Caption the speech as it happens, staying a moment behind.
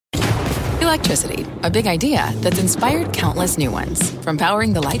electricity, a big idea that's inspired countless new ones. From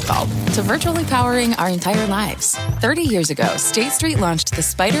powering the light bulb to virtually powering our entire lives. 30 years ago, State Street launched the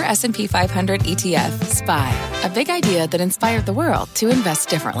SPDR S&P 500 ETF, SPY. A big idea that inspired the world to invest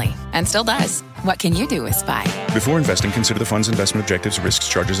differently. And still does. What can you do with SPY? Before investing, consider the fund's investment objectives, risks,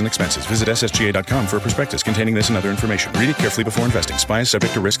 charges, and expenses. Visit ssga.com for a prospectus containing this and other information. Read it carefully before investing. SPY is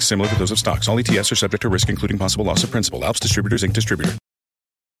subject to risks similar to those of stocks. All ETFs are subject to risk, including possible loss of principal. Alps Distributors, Inc. Distributor.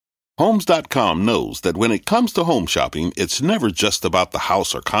 Homes.com knows that when it comes to home shopping, it's never just about the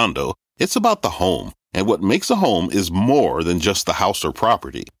house or condo. It's about the home. And what makes a home is more than just the house or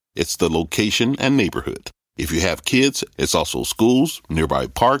property. It's the location and neighborhood. If you have kids, it's also schools, nearby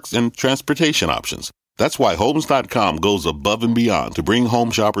parks, and transportation options. That's why Homes.com goes above and beyond to bring home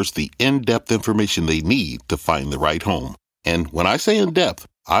shoppers the in-depth information they need to find the right home. And when I say in-depth,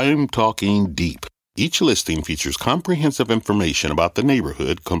 I'm talking deep. Each listing features comprehensive information about the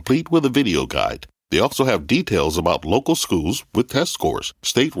neighborhood, complete with a video guide. They also have details about local schools with test scores,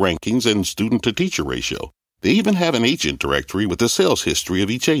 state rankings, and student-to-teacher ratio. They even have an agent directory with the sales history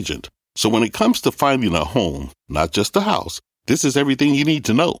of each agent. So when it comes to finding a home, not just a house, this is everything you need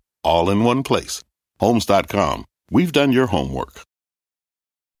to know, all in one place. Homes.com. We've done your homework.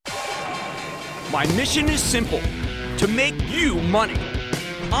 My mission is simple, to make you money.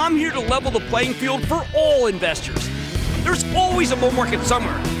 I'm here to level the playing field for all investors. There's always a bull market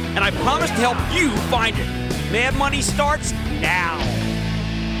somewhere, and I promise to help you find it. Mad Money starts now.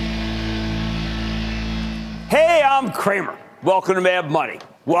 Hey, I'm Cramer. Welcome to Mad Money.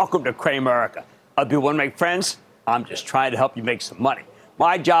 Welcome to Cramerica. Other people want to make friends? I'm just trying to help you make some money.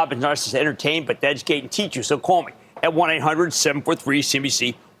 My job is not just to entertain, but to educate and teach you. So call me at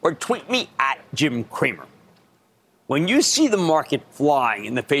 1-800-743-CNBC or tweet me at Jim Cramer. When you see the market flying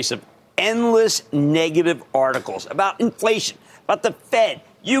in the face of endless negative articles about inflation, about the Fed,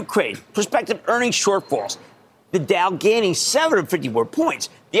 Ukraine, prospective earnings shortfalls, the Dow gaining 754 points,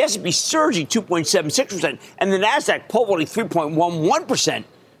 the S&P surging 2.76%, and the Nasdaq pole vaulting 3.11%,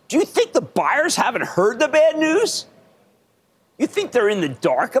 do you think the buyers haven't heard the bad news? You think they're in the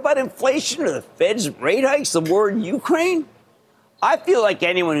dark about inflation or the Fed's rate hikes, the war in Ukraine? I feel like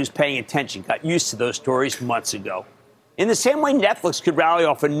anyone who's paying attention got used to those stories months ago. In the same way Netflix could rally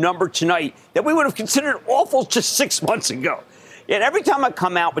off a number tonight that we would have considered awful just 6 months ago. Yet every time I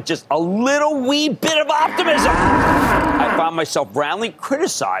come out with just a little wee bit of optimism, I find myself roundly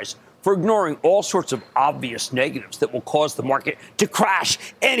criticized for ignoring all sorts of obvious negatives that will cause the market to crash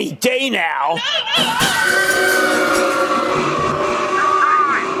any day now.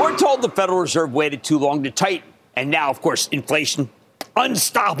 We're told the Federal Reserve waited too long to tighten. And now, of course, inflation,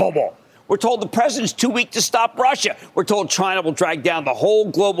 unstoppable. We're told the president's too weak to stop Russia. We're told China will drag down the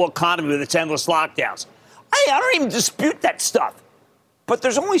whole global economy with its endless lockdowns. I don't even dispute that stuff. But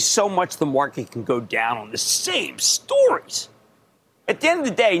there's only so much the market can go down on the same stories. At the end of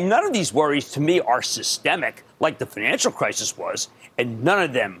the day, none of these worries to me are systemic like the financial crisis was, and none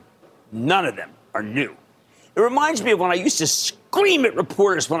of them are new. It reminds me of when I used to scream at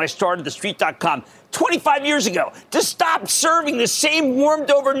reporters when I started TheStreet.com 25 years ago to stop serving the same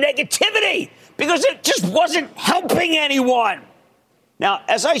warmed-over negativity because it just wasn't helping anyone. Now,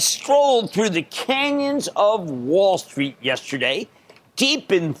 as I strolled through the canyons of Wall Street yesterday,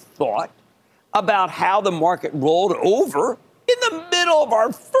 deep in thought about how the market rolled over in the middle of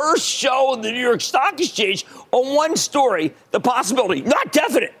our first show in the New York Stock Exchange on one story, the possibility, not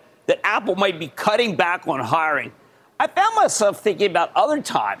definite, that Apple might be cutting back on hiring, I found myself thinking about other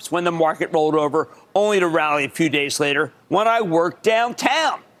times when the market rolled over only to rally a few days later when I worked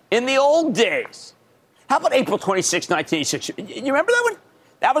downtown in the old days. How about April 26, 1986? You remember that one?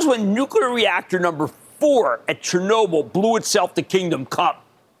 That was when nuclear reactor number 4 at Chernobyl blew itself to Kingdom Come.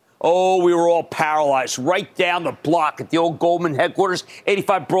 Oh, we were all paralyzed right down the block at the old Goldman headquarters,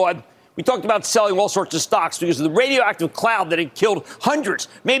 85 Broad. We talked about selling all sorts of stocks because of the radioactive cloud that had killed hundreds,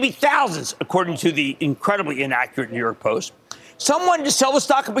 maybe thousands, according to the incredibly inaccurate New York Post. Some wanted to sell the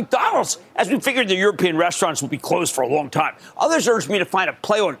stock of McDonald's, as we figured the European restaurants would be closed for a long time. Others urged me to find a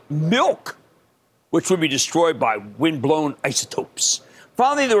play on milk, which would be destroyed by wind-blown isotopes.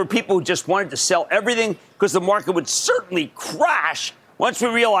 Finally, there were people who just wanted to sell everything because the market would certainly crash once we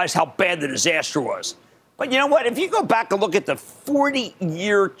realized how bad the disaster was. But you know what? If you go back and look at the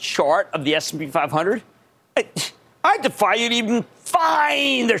 40-year chart of the S&P 500, I defy you to even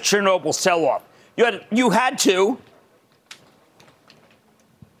find the Chernobyl sell-off. You had to.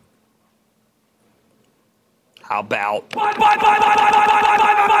 How about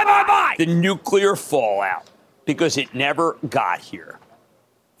the nuclear fallout? Because it never got here.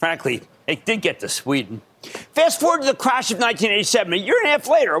 Frankly, it did get to Sweden. Fast forward to the crash of 1987, a year and a half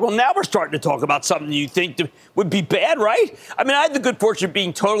later. Well, now we're starting to talk about something you think would be bad, right? I mean, I had the good fortune of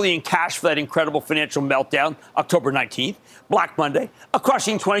being totally in cash for that incredible financial meltdown, October 19th, Black Monday, a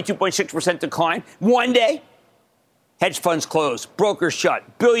crushing 22.6% decline. One day, hedge funds closed, brokers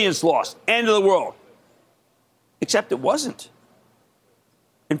shut, billions lost, end of the world. Except it wasn't.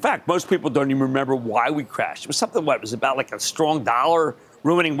 In fact, most people don't even remember why we crashed. It was something, it was about like a strong dollar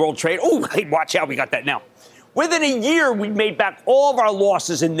ruining world trade. Oh, hey, watch out, we got that now. Within a year, we made back all of our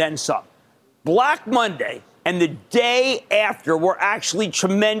losses and then some. Black Monday and the day after were actually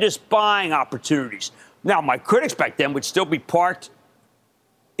tremendous buying opportunities. Now, my critics back then would still be parked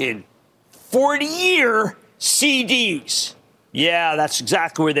in 40-year CDs. Yeah, that's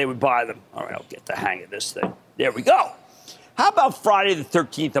exactly where they would buy them. All right, I'll get the hang of this thing. There we go. How about Friday the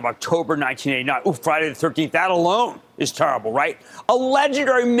 13th of October 1989? Oh, Friday the 13th, that alone is terrible, right? A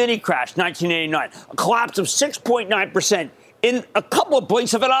legendary mini crash, 1989. A collapse of 6.9% in a couple of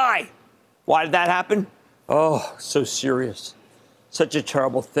blinks of an eye. Why did that happen? Oh, so serious. Such a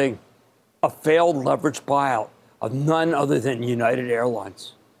terrible thing. A failed leveraged buyout of none other than United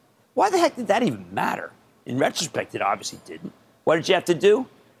Airlines. Why the heck did that even matter? In retrospect, it obviously didn't. What did you have to do?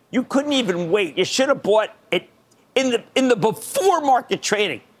 You couldn't even wait. You should have bought it in the before market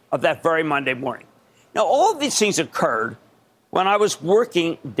trading of that very Monday morning. Now, all of these things occurred when I was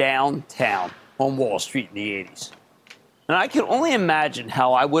working downtown on Wall Street in the 80s. And I can only imagine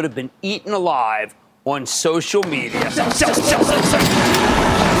how I would have been eaten alive on social media. If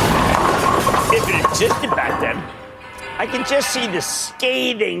it existed back then, I can just see the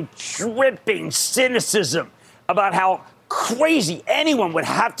scathing, dripping cynicism about how crazy anyone would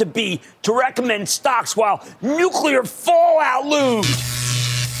have to be to recommend stocks while nuclear fallout loomed.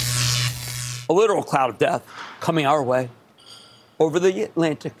 A literal cloud of death coming our way over the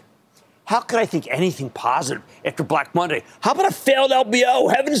Atlantic. How could I think anything positive after Black Monday? How about a failed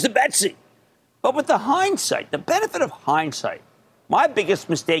LBO? Heavens to Betsy. But with the hindsight, the benefit of hindsight, my biggest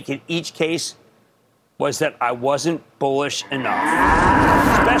mistake in each case was that I wasn't bullish enough.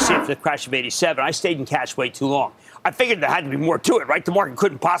 Especially after the crash of 87. I stayed in cash way too long. I figured there had to be more to it, right? The market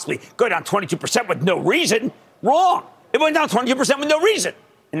couldn't possibly go down 22% with no reason. Wrong. It went down 22% with no reason.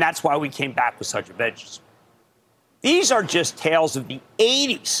 And that's why we came back with such a vengeance. These are just tales of the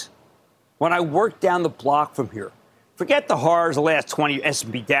 80s when I worked down the block from here. Forget the horrors of the last 20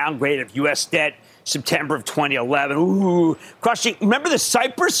 S&P downgrade of U.S. debt, September of 2011. Ooh, crushing. Remember the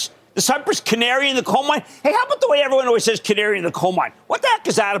Cypress? The Cypress canary in the coal mine? Hey, how about the way everyone always says canary in the coal mine? What the heck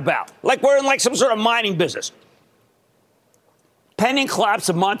is that about? Like we're in like some sort of mining business. Pending collapse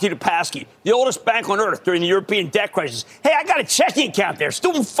of Monte dei Paschi, the oldest bank on earth during the European debt crisis. Hey, I got a checking account there. It's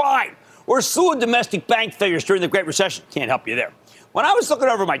doing fine. Or a slew of domestic bank failures during the Great Recession. Can't help you there. When I was looking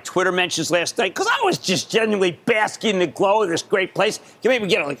over my Twitter mentions last night, because I was just genuinely basking in the glow of this great place, you maybe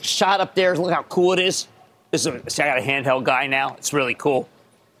get like a shot up there. Look how cool it is. See, I got a handheld guy now. It's really cool.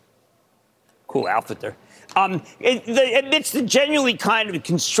 Cool outfit there. Amidst the genuinely kind of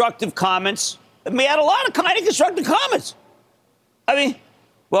constructive comments, we had a lot of kind of constructive comments. I mean,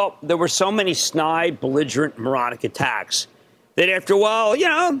 well, there were so many snide, belligerent, moronic attacks that after a while,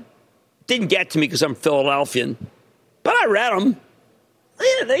 didn't get to me because I'm Philadelphian. But I read them.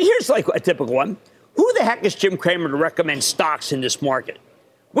 Here's like a typical one. Who the heck is Jim Cramer to recommend stocks in this market?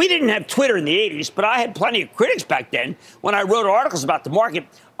 We didn't have Twitter in the 80s, but I had plenty of critics back then when I wrote articles about the market.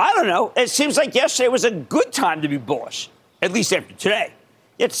 I don't know. It seems like yesterday was a good time to be bullish, at least after today.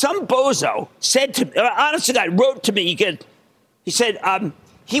 Yet some bozo said to me, honestly, guy wrote to me, he said,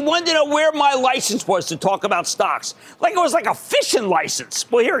 he wanted to know where my license was to talk about stocks. Like it was like a fishing license.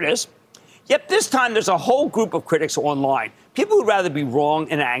 Well, here it is. Yet this time there's a whole group of critics online. People who'd rather be wrong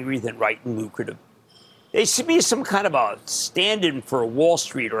and angry than right and lucrative. They see me as some kind of a stand-in for Wall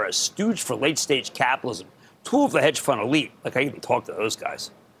Street or a stooge for late-stage capitalism, tool of the hedge fund elite. Like I even talk to those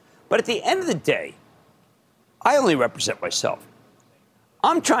guys. But at the end of the day, I only represent myself.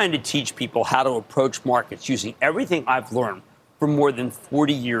 I'm trying to teach people how to approach markets using everything I've learned for more than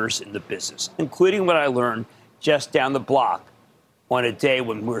 40 years in the business, including what I learned just down the block on a day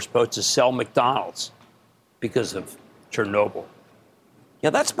when we were supposed to sell McDonald's because of Chernobyl. Yeah,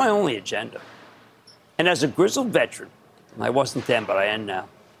 that's my only agenda. And as a grizzled veteran, and I wasn't then, but I am now,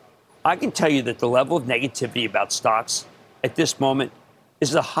 I can tell you that the level of negativity about stocks at this moment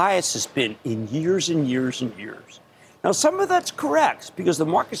is the highest it's been in years and years and years. Now, some of that's correct because the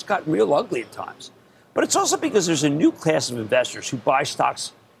market's gotten real ugly at times. But it's also because there's a new class of investors who buy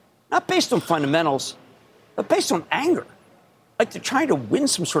stocks not based on fundamentals, but based on anger. Like they're trying to win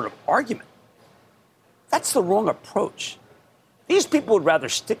some sort of argument. That's the wrong approach. These people would rather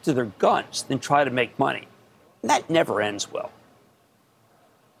stick to their guns than try to make money. And that never ends well.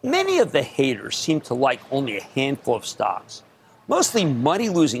 Many of the haters seem to like only a handful of stocks, mostly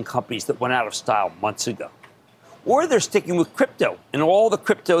money-losing companies that went out of style months ago. Or they're sticking with crypto and all the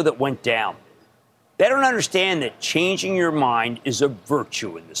crypto that went down. They don't understand that changing your mind is a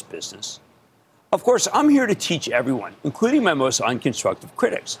virtue in this business. Of course, I'm here to teach everyone, including my most unconstructive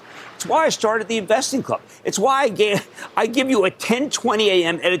critics. It's why I started the Investing Club. It's why I give you a 10:20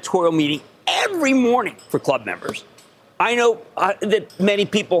 a.m. editorial meeting every morning for club members. I know that many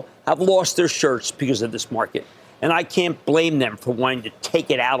people have lost their shirts because of this market, and I can't blame them for wanting to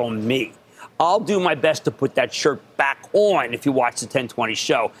take it out on me. I'll do my best to put that shirt back on if you watch the 1020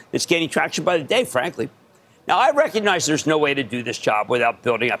 show. It's gaining traction by the day, frankly. Now, I recognize there's no way to do this job without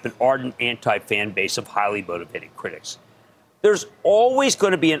building up an ardent anti-fan base of highly motivated critics. There's always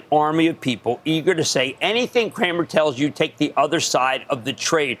going to be an army of people eager to say anything Cramer tells you, take the other side of the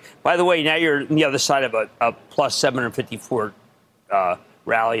trade. By the way, now you're on the other side of a plus 754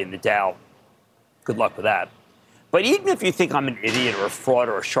 rally in the Dow. Good luck with that. But even if you think I'm an idiot or a fraud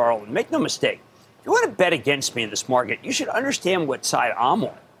or a charlatan, make no mistake. If you want to bet against me in this market, you should understand what side I'm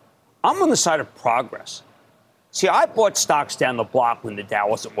on. I'm on the side of progress. See, I bought stocks down the block when the Dow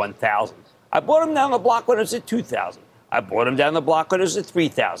was at 1,000. I bought them down the block when it was at 2,000. I bought them down the block when it was at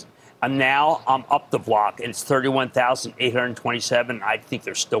 3,000. And now I'm up the block, and it's 31,827. I think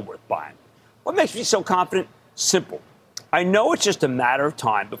they're still worth buying. What makes me so confident? Simple. I know it's just a matter of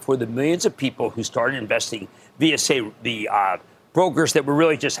time before the millions of people who started investing via, say, the brokers that were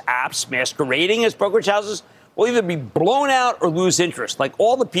really just apps masquerading as brokerage houses will either be blown out or lose interest, like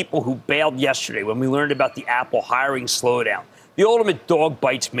all the people who bailed yesterday when we learned about the Apple hiring slowdown, the ultimate dog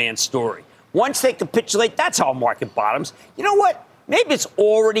bites man story. Once they capitulate, that's how a market bottoms. You know what? Maybe it's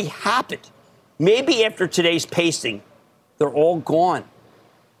already happened. Maybe after today's pasting, they're all gone.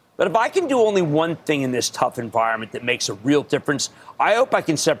 But if I can do only one thing in this tough environment that makes a real difference, I hope I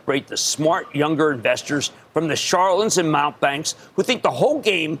can separate the smart, younger investors from the charlatans and mountebanks who think the whole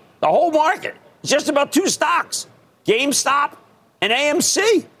game, the whole market, is just about two stocks, GameStop and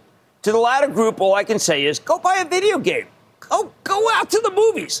AMC. To the latter group, all I can say is go buy a video game. Go out to the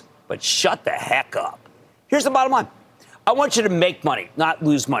movies, but shut the heck up. Here's the bottom line. I want you to make money, not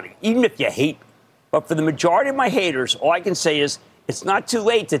lose money, even if you hate me. But for the majority of my haters, all I can say is it's not too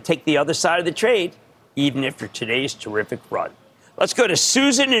late to take the other side of the trade, even after today's terrific run. Let's go to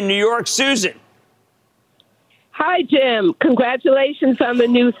Susan in New York. Susan. Hi, Jim. Congratulations on the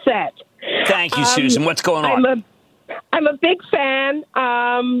new set. Thank you, Susan. What's going on? I'm a big fan.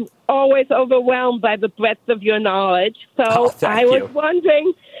 Always overwhelmed by the breadth of your knowledge. So I was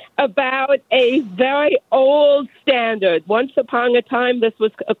wondering about a very old standard. Once upon a time, this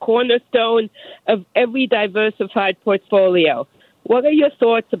was a cornerstone of every diversified portfolio. What are your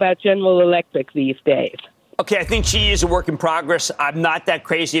thoughts about General Electric these days? Okay, I think GE is a work in progress. I'm not that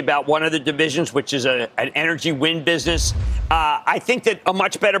crazy about one of the divisions, which is an energy wind business. I think that a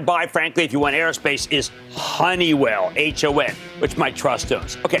much better buy, frankly, if you want aerospace, is Honeywell, H-O-N, which my trust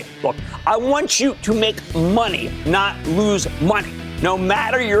owns. Okay, look, I want you to make money, not lose money, no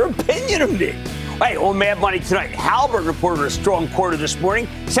matter your opinion of me. Hey, on Mad Money tonight, Halbert reported a strong quarter this morning,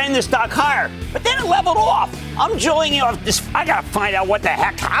 sending the stock higher, but then it leveled off. I'm drilling off this. I got to find out what the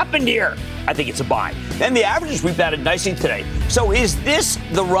heck happened here. I think it's a buy. Then the averages rebounded nicely today. So is this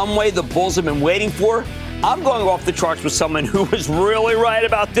the runway the bulls have been waiting for? I'm going off the charts with someone who was really right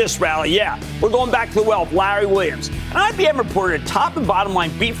about this rally. Yeah, we're going back to the well of Larry Williams. And IBM reported a top and bottom line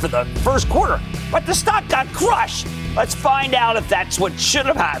beat for the first quarter, but the stock got crushed. Let's find out if that's what should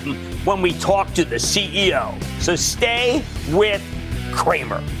have happened when we talk to the CEO. So stay with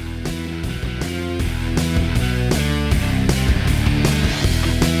Cramer.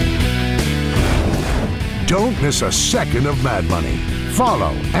 Don't miss a second of Mad Money.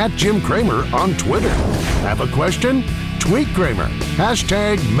 Follow @JimCramer on Twitter. Have a question? Tweet Cramer.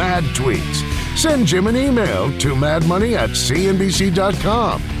 #MadTweets. Send Jim an email to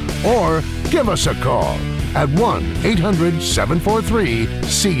madmoney@cnbc.com or give us a call at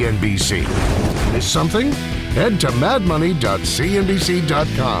 1-800-743-CNBC. Miss something? Head to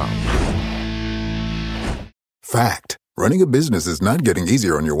madmoney.cnbc.com. Fact. Running a business is not getting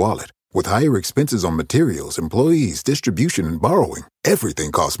easier on your wallet. With higher expenses on materials, employees, distribution, and borrowing,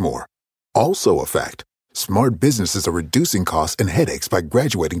 everything costs more. Also a fact. Smart businesses are reducing costs and headaches by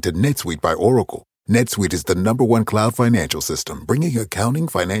graduating to NetSuite by Oracle. NetSuite is the #1 cloud financial system, bringing accounting,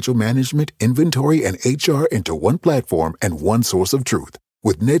 financial management, inventory, and HR into one platform and one source of truth.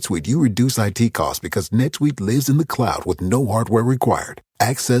 With NetSuite, you reduce IT costs because NetSuite lives in the cloud with no hardware required.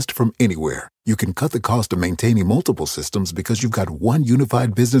 Accessed from anywhere, you can cut the cost of maintaining multiple systems because you've got one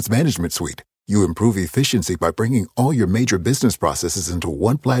unified business management suite. You improve efficiency by bringing all your major business processes into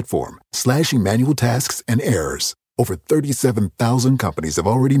one platform, slashing manual tasks and errors. Over 37,000 companies have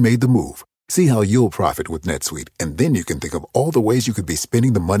already made the move. See how you'll profit with NetSuite, and then you can think of all the ways you could be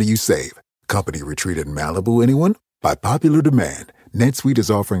spending the money you save. Company retreat in Malibu, anyone? By popular demand, NetSuite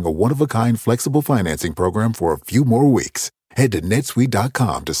is offering a one-of-a-kind flexible financing program for a few more weeks. Head to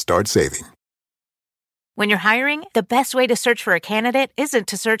netsuite.com to start saving. When you're hiring, the best way to search for a candidate isn't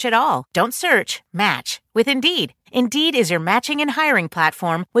to search at all. Don't search, match with Indeed. Indeed is your matching and hiring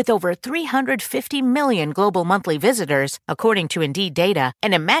platform with over 350 million global monthly visitors, according to Indeed data,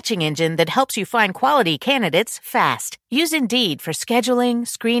 and a matching engine that helps you find quality candidates fast. Use Indeed for scheduling,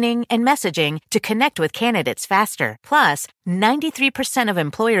 screening, and messaging to connect with candidates faster. Plus, 93% of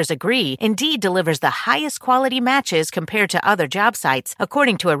employers agree Indeed delivers the highest quality matches compared to other job sites,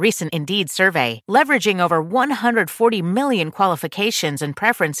 according to a recent Indeed survey. Leveraging over 140 million qualifications and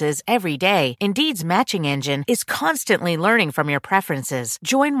preferences every day, Indeed's matching engine is constantly learning from your preferences.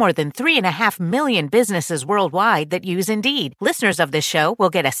 Join more than 3.5 million businesses worldwide that use Indeed. Listeners of this show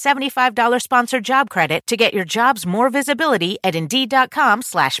will get a $75 sponsored job credit to get your jobs more visibility at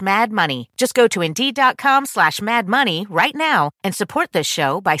Indeed.com/madmoney. Just go to Indeed.com/madmoney right now and support this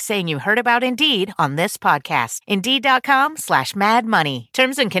show by saying you heard about Indeed on this podcast. Indeed.com/madmoney.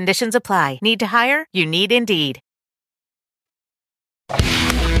 Terms and conditions apply. Need to hire? You need Indeed.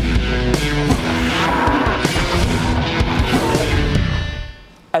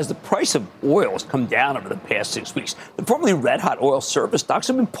 As the price of oil has come down over the past 6 weeks, the formerly red-hot oil service stocks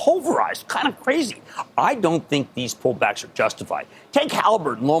have been pulverized. Kind of crazy. I don't think these pullbacks are justified. Take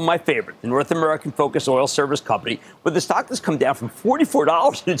Halliburton, loan my favorite, the North American-focused oil service company, with the stock that's come down from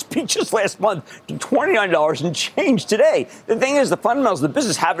 $44 in its peak just last month to $29 and change today. The thing is, the fundamentals of the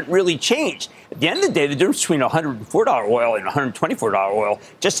business haven't really changed. At the end of the day, the difference between $104 oil and $124 oil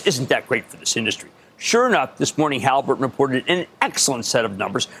just isn't that great for this industry. Sure enough, this morning, Halliburton reported an excellent set of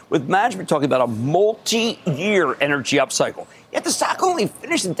numbers, with management talking about a multi-year energy upcycle. Yet the stock only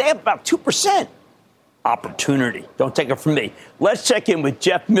finished the day up about 2%. Opportunity. Don't take it from me. Let's check in with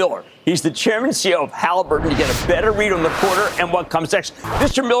Jeff Miller. He's the chairman and CEO of Halliburton to get a better read on the quarter and what comes next.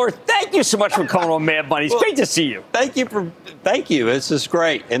 Mr. Miller, thank you so much for coming on Mad Money. It's great to see you. Thank you. This is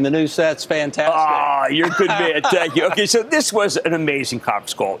great. And the new set's fantastic. Ah, you're a good man. Thank you. Okay, so this was an amazing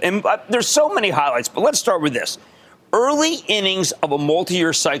conference call. And there's so many highlights, but let's start with this. Early innings of a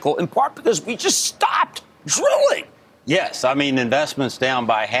multi-year cycle, in part because we just stopped drilling. Yes, I mean, investment's down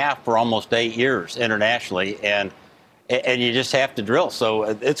by half for almost 8 years internationally, and you just have to drill. So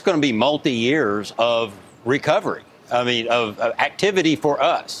it's going to be multi-years of recovery, of activity for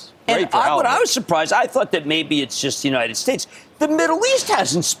us. And what I was surprised, I thought that maybe it's just the United States. The Middle East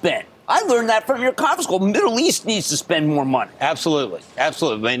hasn't spent. I learned that from your conference call. Middle East needs to spend more money. Absolutely. I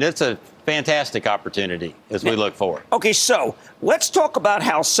mean, it's a fantastic opportunity as we look forward. Okay, so let's talk about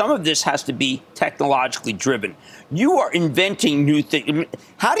how some of this has to be technologically driven. You are inventing new things.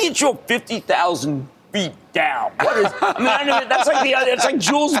 How do you drill 50,000 feet down? What is? That's like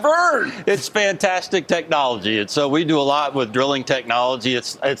Jules Verne. It's fantastic technology, and so we do a lot with drilling technology.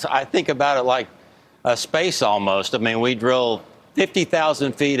 It's I think about it like a space almost. I mean, we drill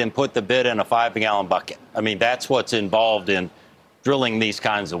 50,000 feet and put the bit in a 5-gallon bucket. I mean, that's what's involved in drilling these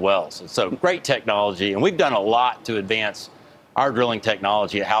kinds of wells. And so great technology, and we've done a lot to advance our drilling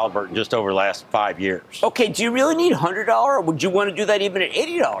technology at Halliburton just over the last 5 years. Okay, do you really need $100, or would you want to do that even at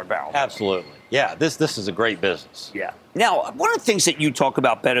 $80 barrel? Absolutely. Yeah, this is a great business. Yeah. Now, one of the things that you talk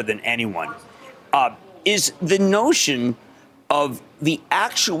about better than anyone is the notion of the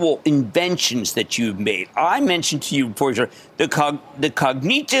actual inventions that you've made. I mentioned to you before, the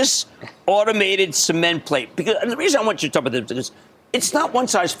Cognitus automated cement plate. And the reason I want you to talk about this is it's not one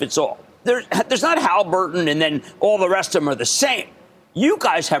size fits all. There's not Halliburton and then all the rest of them are the same. You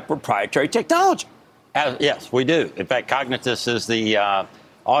guys have proprietary technology. Yes, we do. In fact, Cognitus is the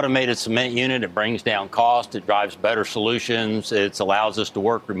automated cement unit. It brings down cost. It drives better solutions. It allows us to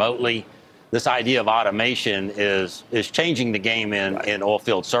work remotely. This idea of automation is changing the game in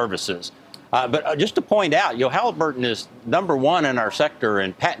oilfield services. But just to point out, Halliburton is number one in our sector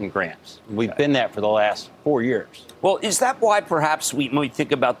in patent grants. We've been that for the last 4 years. Well, is that why perhaps when we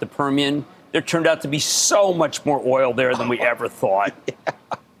think about the Permian, there turned out to be so much more oil there than we ever thought? Yeah.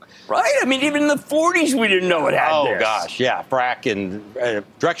 Right? I mean, even in the 40s, we didn't know it had this. Oh, gosh, yeah. Frac and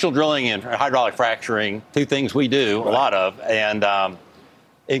directional drilling and hydraulic fracturing, two things we do, a lot of. And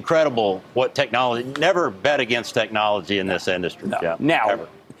incredible what technology, never bet against technology in this industry. No. Yeah, now, ever.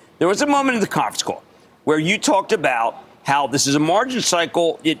 There was a moment in the conference call where you talked about how this is a margin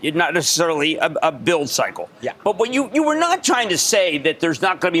cycle, not necessarily a build cycle. Yeah. But what you were not trying to say that there's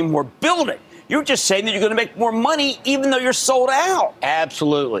not going to be more building. You're just saying that you're going to make more money even though you're sold out.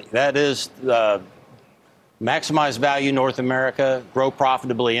 Absolutely. That is maximize value North America, grow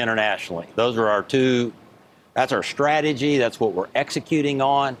profitably internationally. Those are our two. That's our strategy. That's what we're executing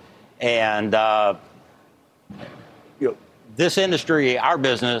on. And this industry, our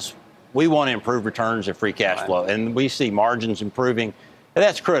business, we want to improve returns and free cash flow. And we see margins improving. And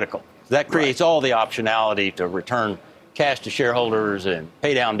that's critical. That creates all the optionality to return cash to shareholders and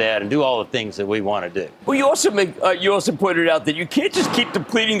pay down debt and do all the things that we want to do. Well, you also pointed out that you can't just keep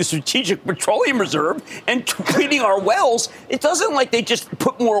depleting the Strategic Petroleum Reserve and depleting our wells. It doesn't like they just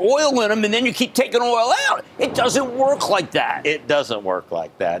put more oil in them and then you keep taking oil out. It doesn't work like that. It doesn't work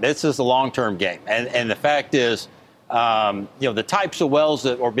like that. This is a long-term game. And the fact is, the types of wells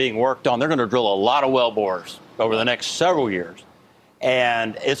that are being worked on, they're going to drill a lot of well bores over the next several years.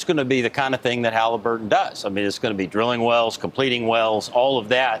 And it's going to be the kind of thing that Halliburton does. I mean, it's going to be drilling wells, completing wells, all of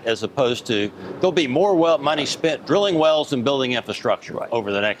that, as opposed to there'll be more money spent drilling wells than building infrastructure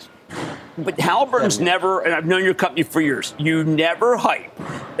over the next. But Halliburton's never, and I've known your company for years, you never hype.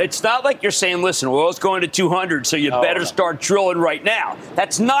 It's not like you're saying, listen, oil's going to 200, so you better start drilling right now.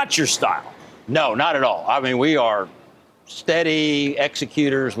 That's not your style. No, not at all. I mean, we are steady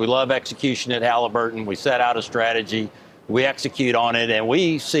executors. We love execution at Halliburton. We set out a strategy. We execute on it, and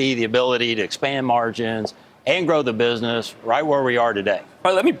we see the ability to expand margins and grow the business right where we are today.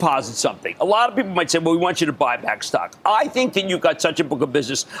 All right, let me posit something. A lot of people might say, well, we want you to buy back stock. I think that you've got such a book of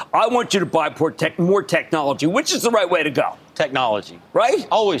business. I want you to buy more technology. Which is the right way to go? Technology. Right?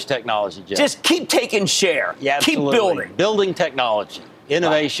 Always technology, Jeff. Just keep taking share. Yeah, absolutely. Keep building. Building technology.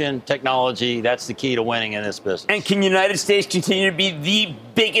 Innovation, technology, that's the key to winning in this business. And can the United States continue to be the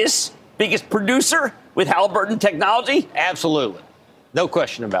biggest producer with Halliburton technology? Absolutely. No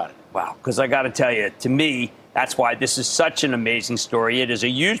question about it. Wow. Because I got to tell you, to me, that's why this is such an amazing story. It is a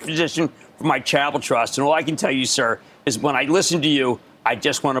huge position for my charitable trust. And all I can tell you, sir, is when I listen to you, I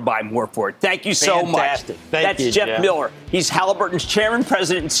just want to buy more for it. Thank you so much. That's Jeff Miller. He's Halliburton's chairman,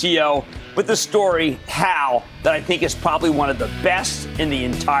 president, and CEO with the story, how, that I think is probably one of the best in the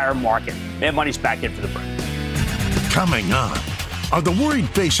entire market. Mad Money's back in for the break. Coming on. Are the worried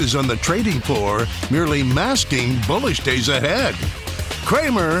faces on the trading floor merely masking bullish days ahead?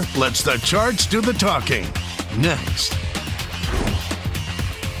 Cramer lets the charts do the talking. Next.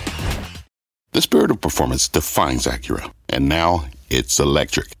 The spirit of performance defines Acura, and now it's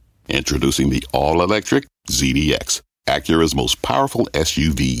electric. Introducing the all-electric ZDX, Acura's most powerful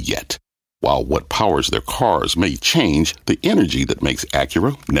SUV yet. While what powers their cars may change, the energy that makes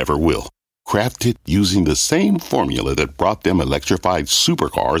Acura never will. Crafted using the same formula that brought them electrified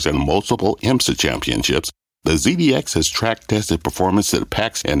supercars and multiple IMSA championships, the ZDX has track-tested performance that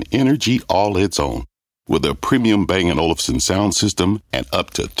packs an energy all its own. With a premium Bang & Olufsen sound system and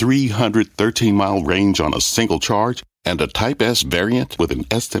up to 313-mile range on a single charge, and a Type S variant with an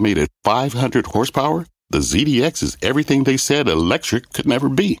estimated 500 horsepower, the ZDX is everything they said electric could never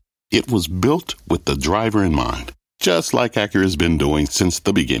be. It was built with the driver in mind, just like Acura's been doing since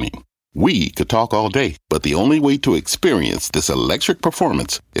the beginning. We could talk all day, but the only way to experience this electric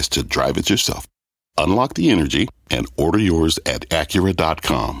performance is to drive it yourself. Unlock the energy and order yours at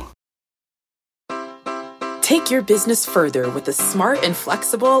Acura.com. Take your business further with the smart and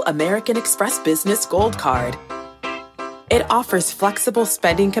flexible American Express Business Gold Card. It offers flexible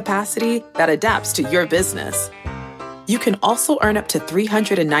spending capacity that adapts to your business. You can also earn up to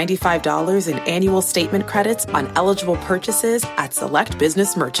 $395 in annual statement credits on eligible purchases at select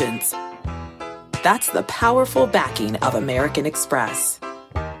business merchants. That's the powerful backing of American Express.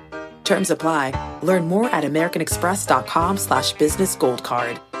 Terms apply. Learn more at americanexpress.com/business gold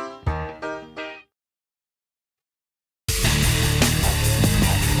card.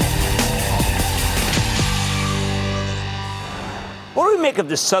 What do we make of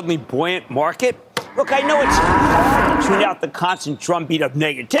this suddenly buoyant market? Look, I know it's hard to tune out the constant drumbeat of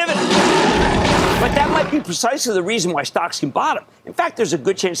negativity, but that might be precisely the reason why stocks can bottom. In fact, there's a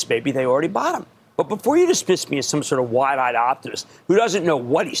good chance maybe they already bottomed. But before you dismiss me as some sort of wide-eyed optimist who doesn't know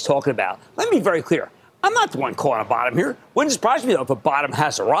what he's talking about, let me be very clear. I'm not the one calling a bottom here. Wouldn't surprise me, though, if a bottom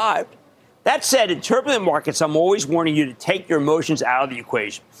has arrived. That said, in turbulent markets, I'm always warning you to take your emotions out of the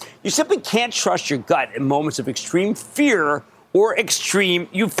equation. You simply can't trust your gut in moments of extreme fear or extreme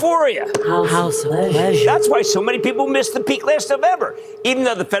euphoria. That's why so many people missed the peak last November, even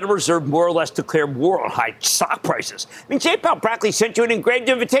though the Federal Reserve more or less declared war on high stock prices. I mean, J. Powell practically sent you an engraved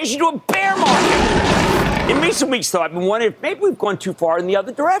invitation to a bear market. In recent weeks, though, I've been wondering if maybe we've gone too far in the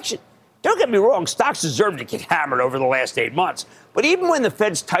other direction. Don't get me wrong, stocks deserve to get hammered over the last 8 months. But even when the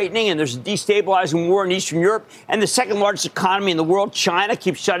Fed's tightening and there's a destabilizing war in Eastern Europe and the second largest economy in the world, China,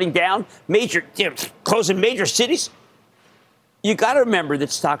 keeps shutting down, closing major cities, you got to remember that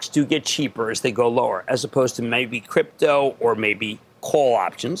stocks do get cheaper as they go lower, as opposed to maybe crypto or maybe call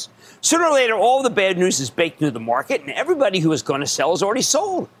options. Sooner or later, all the bad news is baked into the market, and everybody who is going to sell is already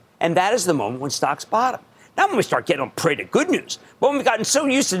sold. And that is the moment when stocks bottom. Not when we start getting on prey to good news, but when we've gotten so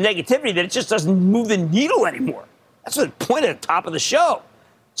used to negativity that it just doesn't move the needle anymore. That's the point at the top of the show.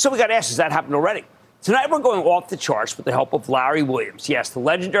 So we got to ask, has that happened already? Tonight we're going off the charts with the help of Larry Williams. Yes, the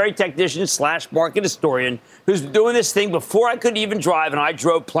legendary technician / market historian who's been doing this thing before I could even drive, and I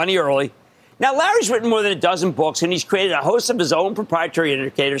drove plenty early. Now, Larry's written more than a dozen books, and he's created a host of his own proprietary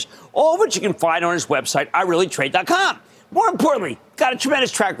indicators, all of which you can find on his website, ireallytrade.com. More importantly, got a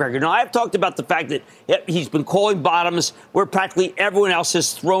tremendous track record. Now, I've talked about the fact that he's been calling bottoms where practically everyone else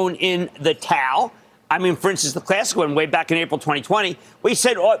has thrown in the towel. I mean, for instance, the classic one way back in April 2020, we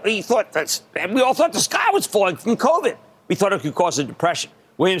said we all thought the sky was falling from COVID. We thought it could cause a depression.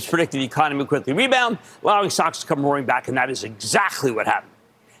 Williams predicted the economy would quickly rebound, allowing stocks to come roaring back, and that is exactly what happened.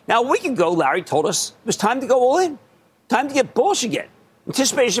 Now, a week ago, Larry told us it was time to go all in, time to get bullish again.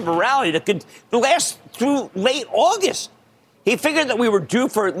 Anticipation of a rally that could last through late August. He figured that we were due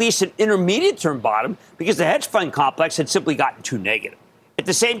for at least an intermediate-term bottom because the hedge fund complex had simply gotten too negative. At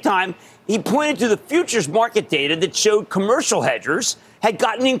the same time, he pointed to the futures market data that showed commercial hedgers had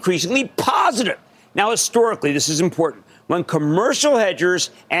gotten increasingly positive. Now, historically, this is important. When commercial hedgers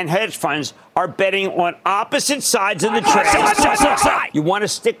and hedge funds are betting on opposite sides of the trade, you want to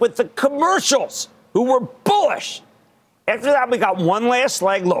stick with the commercials who were bullish. After that, we got one last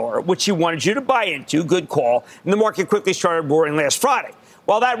leg lower, which he wanted you to buy into. Good call. And the market quickly started roaring last Friday.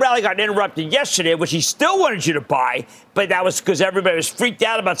 Well, that rally got interrupted yesterday, which he still wanted you to buy, but that was because everybody was freaked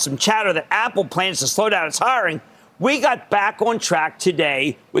out about some chatter that Apple plans to slow down its hiring. We got back on track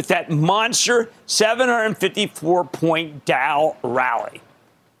today with that monster 754-point Dow rally.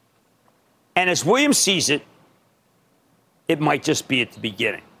 And as Williams sees it, it might just be at the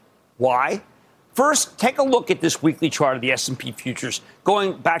beginning. Why? First, take a look at this weekly chart of the S&P futures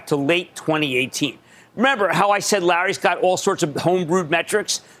going back to late 2018. Remember how I said Larry's got all sorts of homebrewed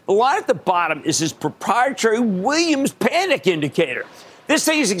metrics? The line at the bottom is his proprietary Williams panic indicator. This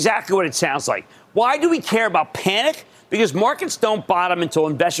thing is exactly what it sounds like. Why do we care about panic? Because markets don't bottom until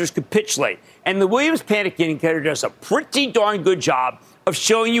investors capitulate. And the Williams panic indicator does a pretty darn good job of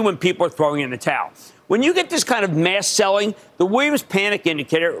showing you when people are throwing in the towel. When you get this kind of mass selling, the Williams panic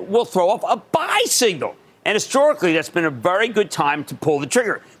indicator will throw off a buy signal. And historically, that's been a very good time to pull the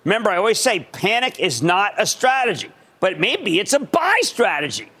trigger. Remember, I always say panic is not a strategy, but maybe it's a buy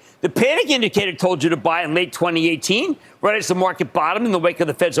strategy. The panic indicator told you to buy in late 2018, right as the market bottomed in the wake of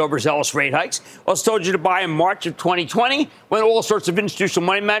the Fed's overzealous rate hikes. Also told you to buy in March of 2020, when all sorts of institutional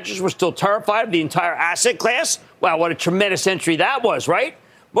money managers were still terrified of the entire asset class. Wow, what a tremendous entry that was, right?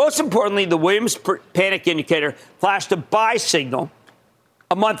 Most importantly, the Williams panic indicator flashed a buy signal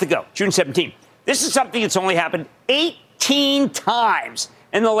a month ago, June 17th. This is something that's only happened 18 times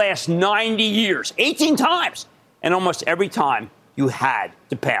in the last 90 years. 18 times. And almost every time you had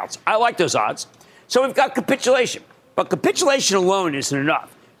to pounce. I like those odds. So we've got capitulation. But capitulation alone isn't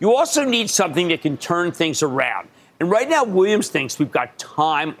enough. You also need something that can turn things around. And right now, Williams thinks we've got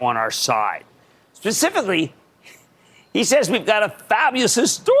time on our side. Specifically, he says we've got a fabulous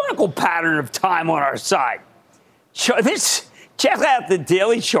historical pattern of time on our side. Check out the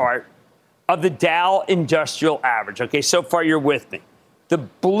daily chart of the Dow Industrial Average. Okay, so far you're with me. The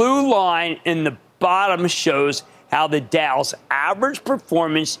blue line in the bottom shows how the Dow's average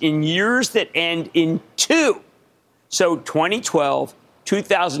performance in years that end in 2. So 2012,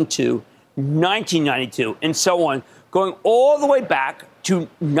 2002, 1992, and so on, going all the way back to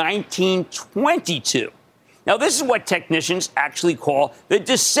 1922. Now, this is what technicians actually call the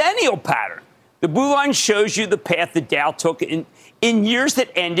decennial pattern. The blue line shows you the path the Dow took in years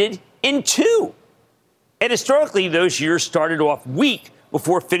that ended in 2. And historically, those years started off weak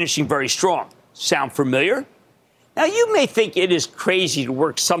before finishing very strong. Sound familiar? Now, you may think it is crazy to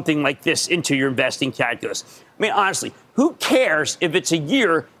work something like this into your investing calculus. I mean, honestly, who cares if it's a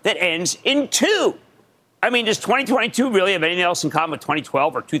year that ends in 2? I mean, does 2022 really have anything else in common with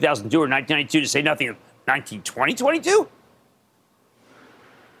 2012 or 2002 or 1992 to say nothing of 1920-22?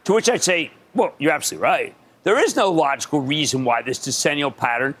 To which I'd say, well, you're absolutely right. There is no logical reason why this decennial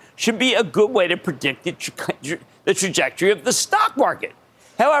pattern should be a good way to predict the trajectory of the stock market.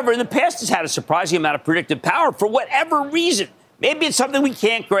 However, in the past, it's had a surprising amount of predictive power for whatever reason. Maybe it's something we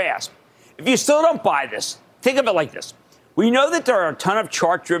can't grasp. If you still don't buy this, think of it like this. We know that there are a ton of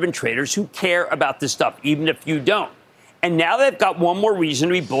chart-driven traders who care about this stuff, even if you don't. And now they've got one more reason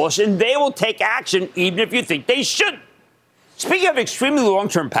to be bullish, and they will take action even if you think they shouldn't. Speaking of extremely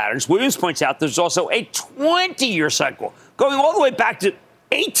long-term patterns, Williams points out there's also a 20-year cycle going all the way back to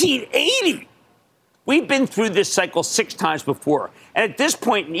 1880. We've been through this cycle 6 times before. And at this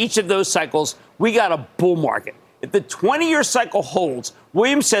point in each of those cycles, we got a bull market. If the 20-year cycle holds,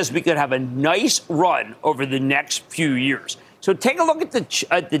 Williams says we could have a nice run over the next few years. So take a look at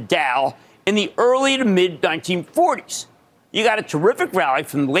the Dow in the early to mid-1940s. You got a terrific rally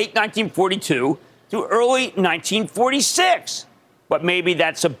from late 1942 to early 1946. But maybe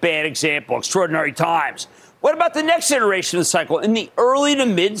that's a bad example. Extraordinary times. What about the next iteration of the cycle in the early to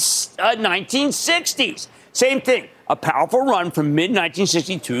mid-1960s? Same thing. A powerful run from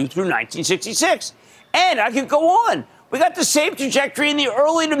mid-1962 through 1966. And I could go on. We got the same trajectory in the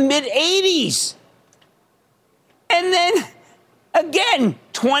early to mid-80s. And then, again,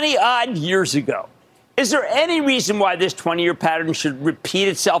 20-odd years ago. Is there any reason why this 20-year pattern should repeat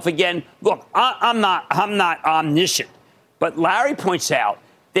itself again? Look, I'm not omniscient. But Larry points out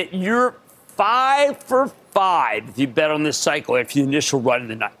that you're 5 for 5 if you bet on this cycle after the initial run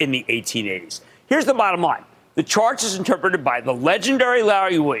in the 1880s. Here's the bottom line. The charts, as interpreted by the legendary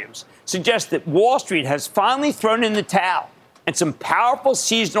Larry Williams, suggest that Wall Street has finally thrown in the towel, and some powerful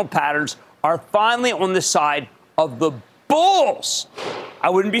seasonal patterns are finally on the side of the bulls. I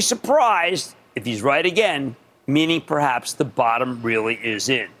wouldn't be surprised if he's right again, meaning perhaps the bottom really is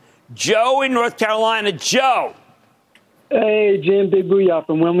in. Joe in North Carolina. Joe. Hey, Jim, big booyah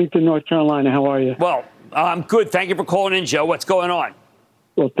from Wilmington, North Carolina. How are you? Well, I'm good. Thank you for calling in, Joe. What's going on?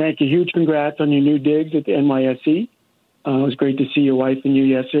 Well, thank you. Huge congrats on your new digs at the NYSE. It was great to see your wife and you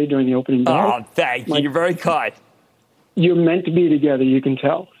yesterday during the opening day. Oh, thank you. You're very kind. You're meant to be together, you can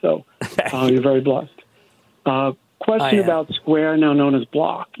tell. So you're very blessed. Question about Square, now known as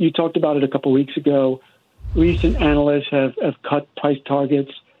Block. You talked about it a couple weeks ago. Recent analysts have cut price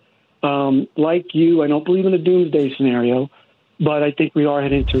targets. Like you, I don't believe in a doomsday scenario, but I think we are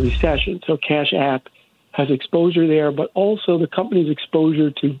heading into a recession. So Cash App has exposure there, but also the company's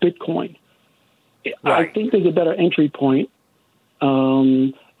exposure to Bitcoin. Right. I think there's a better entry point.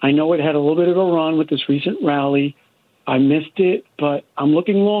 I know it had a little bit of a run with this recent rally. I missed it, but I'm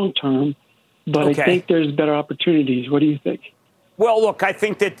looking long term. But I think there's better opportunities. What do you think? Well, look, I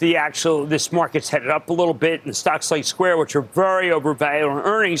think that this market's headed up a little bit, and stocks like Square, which are very overvalued on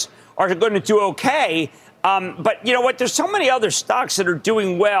earnings, are going to do okay. But you know what? There's so many other stocks that are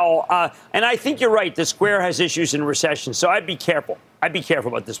doing well. And I think you're right. The Square has issues in recession. So I'd be careful. I'd be careful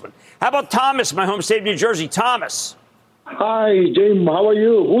about this one. How about Thomas, my home state of New Jersey? Thomas. Hi, Jim. How are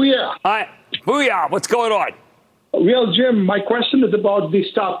you? Booyah. Hi. Booyah. What's going on? Well, Jim, my question is about the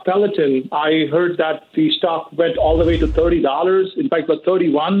stock Peloton. I heard that the stock went all the way to $30. In fact, was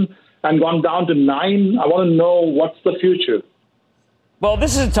 $31 and gone down to $9. I want to know what's the future. Well,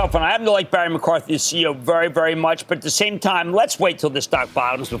 this is a tough one. I happen to like Barry McCarthy, the CEO, very, very much. But at the same time, let's wait till the stock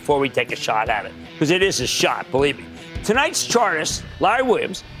bottoms before we take a shot at it. Because it is a shot, believe me. Tonight's chartist, Larry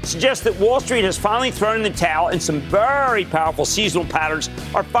Williams, suggests that Wall Street has finally thrown in the towel and some very powerful seasonal patterns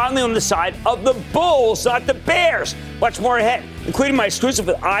are finally on the side of the bulls, not the bears. Much more ahead, including my exclusive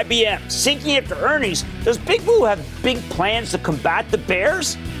with IBM. Sinking after earnings, does Big Blue have big plans to combat the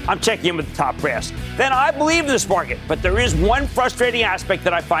bears? I'm checking in with the top brass. Then I believe in this market, but there is one frustrating aspect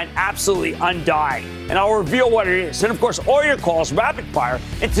that I find absolutely undying, and I'll reveal what it is. And of course, all your calls rapid fire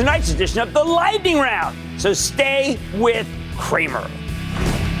in tonight's edition of the Lightning Round. So stay with Cramer.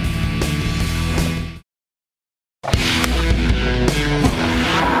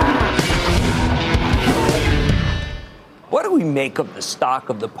 What do we make of the stock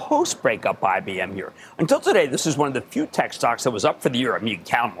of the post-breakup IBM here? Until today, this is one of the few tech stocks that was up for the year. I mean, you can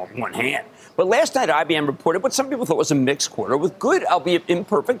count them on one hand. But last night, IBM reported what some people thought was a mixed quarter with good, albeit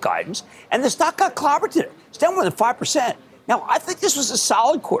imperfect, guidance. And the stock got clobbered today. It's down more than 5%. Now, I think this was a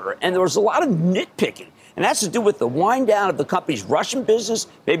solid quarter, and there was a lot of nitpicking. And that's to do with the wind down of the company's Russian business,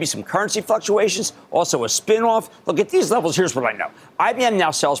 maybe some currency fluctuations, also a spinoff. Look, at these levels, here's what I know. IBM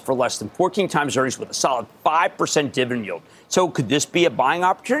now sells for less than 14 times earnings with a solid 5% dividend yield. So could this be a buying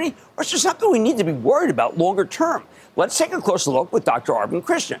opportunity? Or is there something we need to be worried about longer term? Let's take a closer look with Dr. Arvind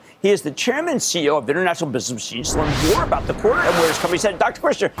Krishna. He is the chairman and CEO of International Business Machines to learn more about the quarter and where his company is headed. Dr.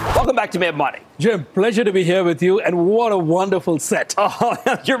 Krishna, welcome back to Mad Money. Jim, pleasure to be here with you, and what a wonderful set. Oh,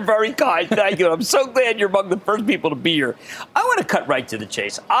 you're very kind. Thank you. I'm so glad you're among the first people to be here. I want to cut right to the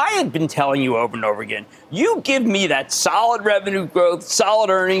chase. I have been telling you over and over again, you give me that solid revenue growth, solid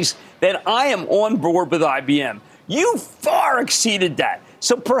earnings, then I am on board with IBM. You far exceeded that.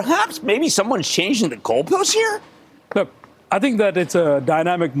 So perhaps maybe someone's changing the goalposts here? Look, I think that it's a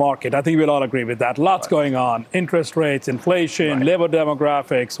dynamic market. I think we'll all agree with that. Lots going on. Interest rates, inflation, labor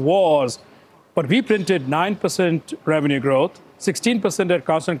demographics, wars. But we printed 9% revenue growth, 16% at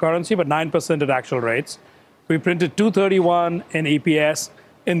constant currency, but 9% at actual rates. We printed $2.31 in EPS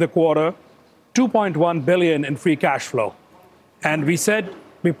in the quarter, $2.1 billion in free cash flow. And we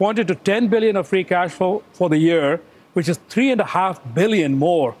pointed to $10 billion of free cash flow for the year, which is $3.5 billion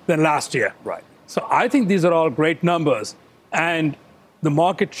more than last year. Right. So I think these are all great numbers. And the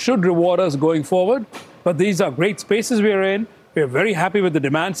market should reward us going forward. But these are great spaces we are in. We are very happy with the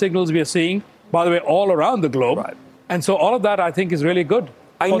demand signals we are seeing, by the way, all around the globe. Right. And so all of that, I think, is really good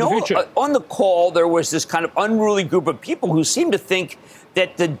for the future. On the call, there was this kind of unruly group of people who seem to think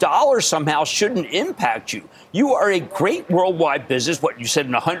that the dollar somehow shouldn't impact you. You are a great worldwide business, what you said,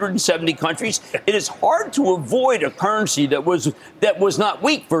 in 170 countries. It is hard to avoid a currency that was not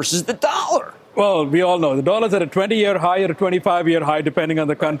weak versus the dollar. Well, we all know the dollar's at a 20-year high or a 25-year high, depending on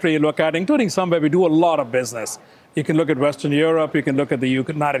the country you look at, including somewhere we do a lot of business. You can look at Western Europe, you can look at the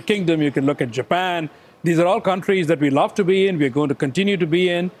United Kingdom, you can look at Japan. These are all countries that we love to be in, we're going to continue to be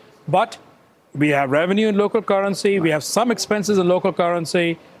in, but we have revenue in local currency, we have some expenses in local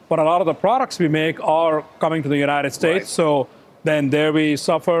currency, but a lot of the products we make are coming to the United States, so then there we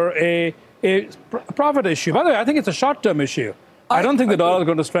suffer a profit issue. By the way, I think it's a short-term issue. I don't think the dollar is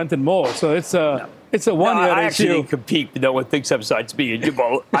going to strengthen more, so it's a one-year issue. I actually didn't compete with no one thinks besides me and you.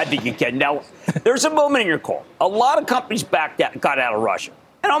 Well, I think you can. Now, there's a moment in your call. A lot of companies got out of Russia,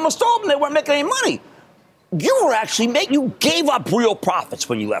 and almost all of them, they weren't making any money. You gave up real profits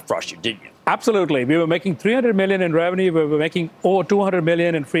when you left Russia, didn't you? Absolutely. We were making $300 million in revenue. We were making over $200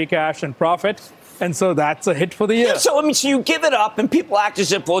 million in free cash and profit. And so that's a hit for the year. Yeah, so you give it up, and people act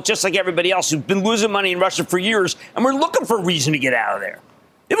as if, well, just like everybody else who's been losing money in Russia for years, and we're looking for a reason to get out of there.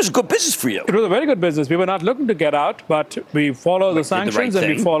 It was a good business for you. It was a very good business. We were not looking to get out, but we follow the sanctions and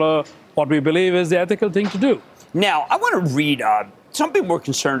we follow what we believe is the ethical thing to do. Now, I want to read, some people were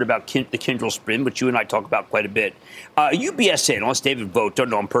concerned about the Kyndryl spin, which you and I talk about quite a bit. UBS analyst David Vogt, don't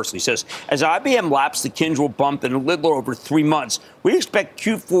know him personally, says, as IBM laps the Kyndryl bump in a little over 3 months, we expect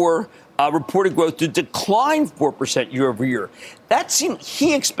Q4 reported growth to decline 4% year over year.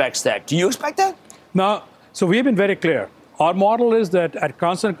 He expects that. Do you expect that? No. So we've been very clear. Our model is that at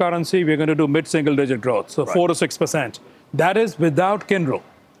constant currency, we're going to do mid-single digit growth, so 4 to 6%. That is without Kyndryl.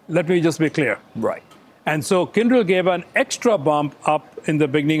 Let me just be clear. Right. And so Kyndryl gave an extra bump up in the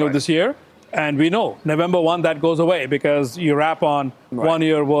beginning of this year. And we know November 1, that goes away because you wrap on 1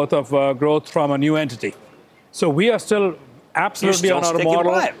 year worth of growth from a new entity. So we are still absolutely on our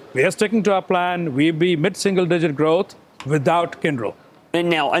model. We are sticking to our plan. We'll be mid-single digit growth without Kyndryl. And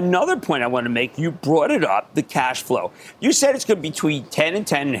now another point I want to make, you brought it up, the cash flow. You said it's going to be between 10 and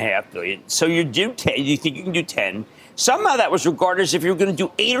 10.5 billion. So you do 10, you think you can do 10. Somehow that was regarded as if you were going to do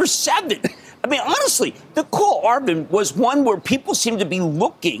 8 or 7. I mean, honestly, the call, Arvind, was one where people seemed to be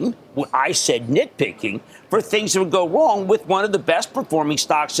looking, I said nitpicking, for things that would go wrong with one of the best performing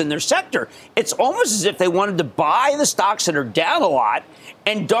stocks in their sector. It's almost as if they wanted to buy the stocks that are down a lot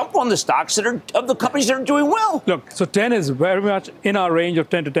and dump on the stocks that are of the companies that are doing well. Look, so 10 is very much in our range of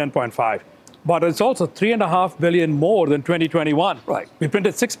 10 to 10.5. But it's also $3.5 billion more than 2021. Right. We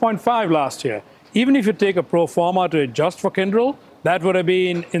printed 6.5 last year. Even if you take a pro forma to adjust for Kyndryl, that would have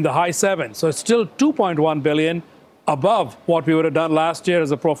been in the high 7s. So it's still $2.1 billion above what we would have done last year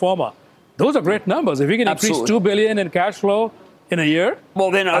as a pro forma. Those are great numbers. If we can increase $2 billion in cash flow in a year,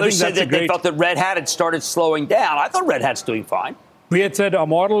 well, then others said that they felt that Red Hat had started slowing down. I thought Red Hat's doing fine. We had said our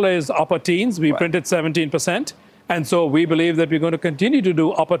model is upper teens. We printed 17%. And so we believe that we're going to continue to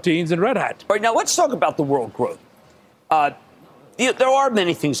do upper teens in Red Hat. All right, now let's talk about the world growth. There are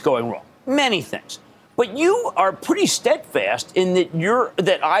many things going wrong. Many things. But you are pretty steadfast in that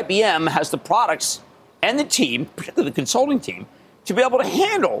that IBM has the products and the team, particularly the consulting team, to be able to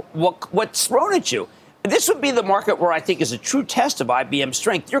handle what's thrown at you. This would be the market where I think is a true test of IBM's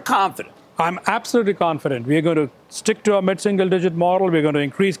strength. You're confident. I'm absolutely confident. We're going to stick to our mid-single digit model. We're going to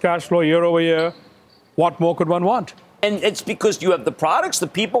increase cash flow year over year. What more could one want? And it's because you have the products, the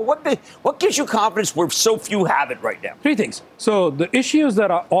people. What gives you confidence where so few have it right now? 3 things. So the issues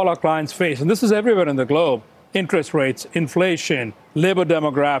that all our clients face, and this is everywhere in the globe, interest rates, inflation, labor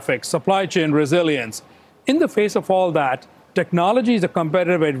demographics, supply chain resilience. In the face of all that, technology is a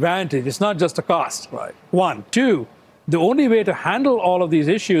competitive advantage. It's not just a cost. Right. 1. 2, the only way to handle all of these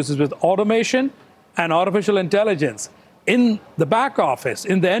issues is with automation and artificial intelligence in the back office,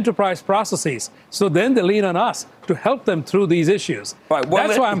 in the enterprise processes. So then they lean on us to help them through these issues. Right,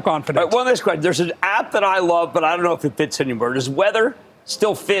 that's why I'm confident. Right, one last question. There's an app that I love, but I don't know if it fits anymore. Does weather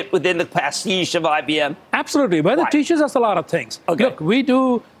still fit within the prestige of IBM? Absolutely. Weather teaches us a lot of things. Okay.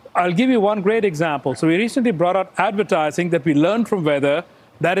 Look, I'll give you one great example. So we recently brought out advertising that we learned from weather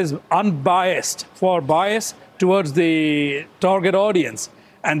that is unbiased for bias towards the target audience.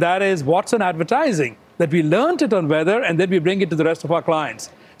 And that is Watson advertising, that we learned it on weather and then we bring it to the rest of our clients.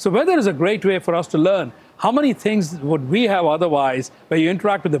 So weather is a great way for us to learn. How many things would we have otherwise where you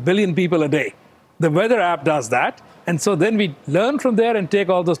interact with 1 billion people a day? The weather app does that. And so then we learn from there and take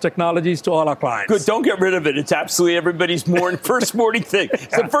all those technologies to all our clients. Good. Don't get rid of it. It's absolutely everybody's first morning thing.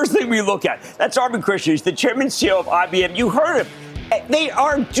 It's the first thing we look at. That's Arvind Krishna. He's the chairman and CEO of IBM. You heard him. They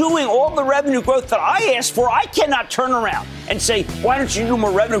are doing all the revenue growth that I asked for. I cannot turn around and say, why don't you do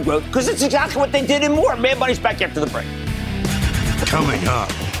more revenue growth? Because it's exactly what they did and more. Mad Money's back after the break. Coming up,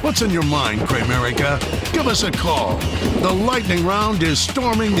 what's in your mind, Cramerica? Give us a call. The lightning round is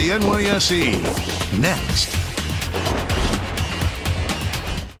storming the NYSE. Next.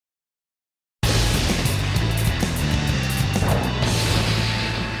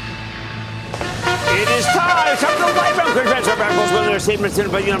 It is time. It's time for the light round. Quick transfer back. Most of their statements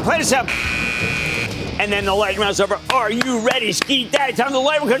in, but you're going to play this out. And then the light round's over. Are you ready, Ski Daddy? Time for the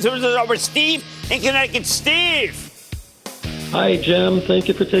light round. It's over. Steve in Connecticut. Steve. Hi, Jim. Thank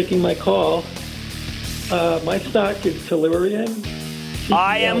you for taking my call. My stock is Tellurian.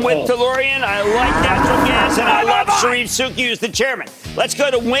 I am with Tellurian. I like natural gas, and I love Sharif Suki, who's the chairman. Let's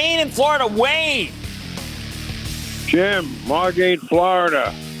go to Wayne in Florida. Wayne. Jim, Margate,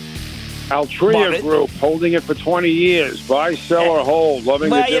 Florida. Altria Group, holding it for 20 years. Buy, sell, or hold. Loving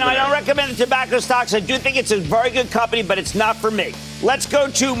the dividend. I don't recommend the tobacco stocks. I do think it's a very good company, but it's not for me. Let's go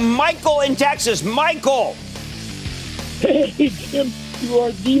to Michael in Texas. Michael. Hey, Jim, you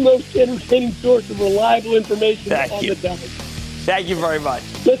are the most entertaining source of reliable information on the diet. Thank you very much.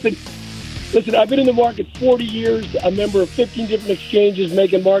 Listen, I've been in the market 40 years, a member of 15 different exchanges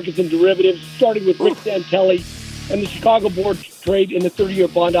making markets and derivatives, starting with Rick Santelli and the Chicago Board of Trade in the 30-year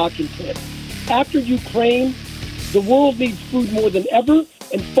bond option plan. After Ukraine, the world needs food more than ever,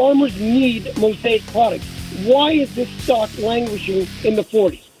 and farmers need Mosaic products. Why is this stock languishing in the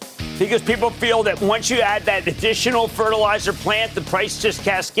 40s? Because people feel that once you add that additional fertilizer plant, the price just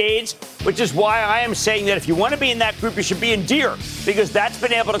cascades, which is why I am saying that if you want to be in that group, you should be in Deere, because that's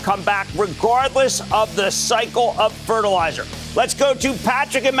been able to come back regardless of the cycle of fertilizer. Let's go to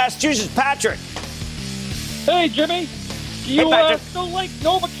Patrick in Massachusetts. Patrick. Hey, Jimmy. Do you still like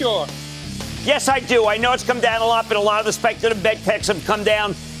Novacure? Yes, I do. I know it's come down a lot, but a lot of the speculative bed techs have come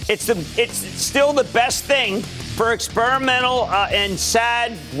down. It's still the best thing for experimental and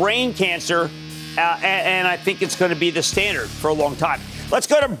sad brain cancer, and I think it's going to be the standard for a long time. Let's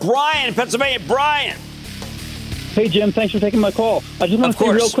go to Brian in Pennsylvania. Brian. Hey, Jim. Thanks for taking my call. I just want to say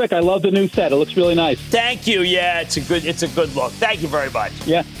real quick, I love the new set. It looks really nice. Thank you. Yeah, it's a good look. Thank you very much.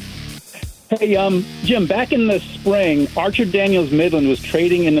 Yeah. Hey, Jim, back in the spring, Archer Daniels Midland was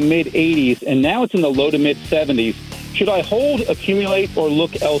trading in the mid-80s, and now it's in the low to mid-70s. Should I hold, accumulate, or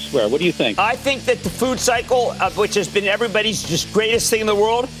look elsewhere? What do you think? I think that the food cycle, which has been everybody's just greatest thing in the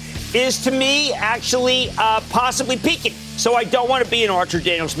world, is to me actually possibly peaking. So I don't want to be in Archer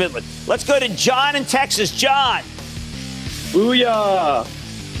Daniels Midland. Let's go to John in Texas. John. Booyah.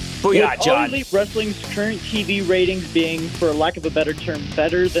 Booyah, John. All Elite Wrestling's current TV ratings being, for lack of a better term,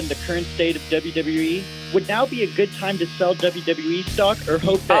 better than the current state of WWE, would now be a good time to sell WWE stock or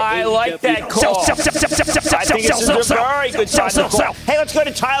hope that I like that call. I think this is a very good time to call. Hey, let's go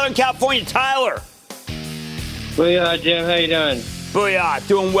to Tyler in California. Tyler. Booyah, Jim. How you doing? Booyah.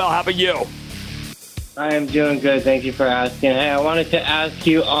 Doing well. How about you? I am doing good. Thank you for asking. Hey, I wanted to ask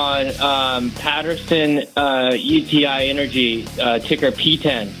you on Patterson UTI Energy, ticker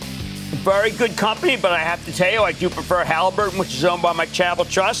P10. Very good company, but I have to tell you, I do prefer Halliburton, which is owned by my Charitable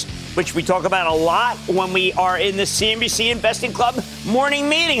Trust, which we talk about a lot when we are in the CNBC Investing Club morning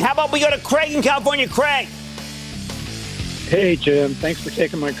meeting. How about we go to Craig in California? Craig. Hey, Jim. Thanks for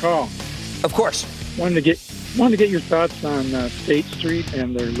taking my call. Of course. Wanted to get your thoughts on State Street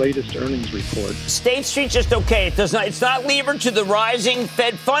and their latest earnings report. State Street's just okay. It's not levered to the rising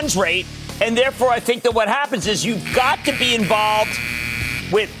Fed funds rate, and therefore I think that what happens is you've got to be involved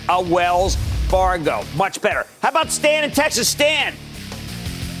with a Wells Fargo. Much better. How about Stan in Texas? Stan.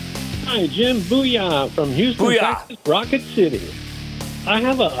 Hi, Jim. Booyah from Houston, Texas, Rocket City. I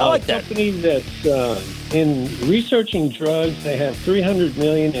have a company that's in researching drugs. They have $300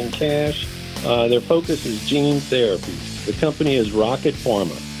 million in cash. Their focus is gene therapy. The company is Rocket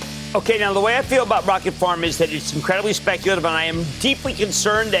Pharma. Okay, now the way I feel about Rocket Pharma is that it's incredibly speculative, and I am deeply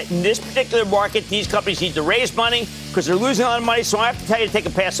concerned that in this particular market, these companies need to raise money because they're losing a lot of money, so I have to tell you to take a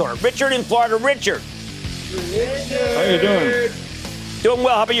pass on it. Richard in Florida. Richard. How you doing? Doing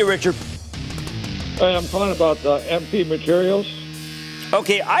well. How about you, Richard? I'm calling about MP Materials.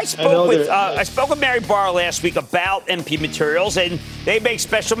 Okay, I spoke with Mary Barr last week about MP Materials, and they make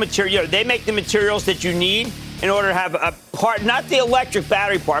special material. They make the materials that you need in order to have a part, not the electric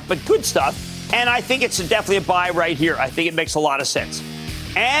battery part, but good stuff. And I think it's definitely a buy right here. I think it makes a lot of sense.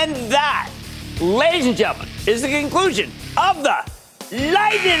 And that, ladies and gentlemen, is the conclusion of the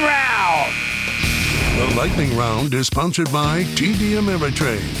Lightning Round. The Lightning Round is sponsored by TD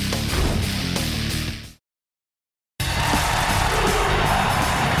Ameritrade.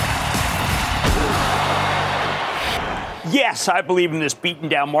 Yes, I believe in this beaten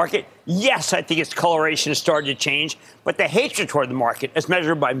down market. Yes, I think its coloration has started to change. But the hatred toward the market, as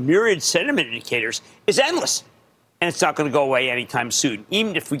measured by myriad sentiment indicators, is endless. And it's not going to go away anytime soon,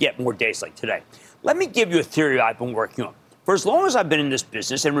 even if we get more days like today. Let me give you a theory I've been working on. For as long as I've been in this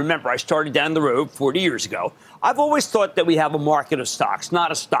business, and remember, I started down the road 40 years ago, I've always thought that we have a market of stocks,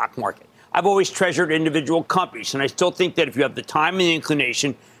 not a stock market. I've always treasured individual companies, and I still think that if you have the time and the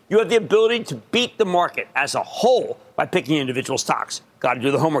inclination, you have the ability to beat the market as a whole by picking individual stocks. Got to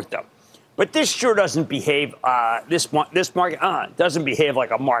do the homework, though. But this sure doesn't behave, this market doesn't behave like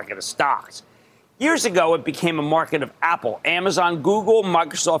a market of stocks. Years ago, it became a market of Apple, Amazon, Google,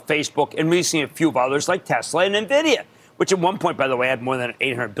 Microsoft, Facebook, and recently a few of others like Tesla and NVIDIA, which at one point, by the way, had more than an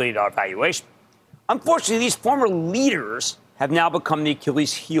 $800 billion valuation. Unfortunately, these former leaders have now become the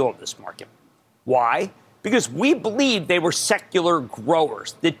Achilles heel of this market. Why? Because we believed they were secular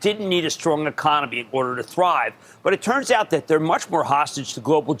growers that didn't need a strong economy in order to thrive. But it turns out that they're much more hostage to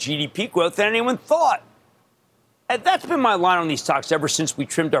global GDP growth than anyone thought. And that's been my line on these stocks ever since we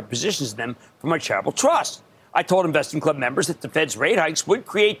trimmed our positions in them from my charitable trust. I told Investing Club members that the Fed's rate hikes would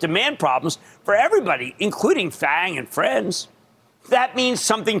create demand problems for everybody, including FANG and friends. That means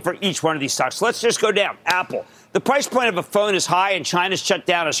something for each one of these stocks. So let's just go down. Apple. The price point of a phone is high, and China's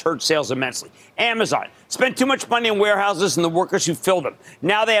shutdown has hurt sales immensely. Amazon spent too much money in warehouses and the workers who filled them.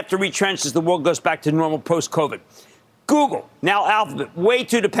 Now they have to retrench as the world goes back to normal post-COVID. Google, now Alphabet, way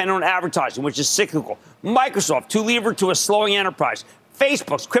too dependent on advertising, which is cyclical. Microsoft, too levered to a slowing enterprise.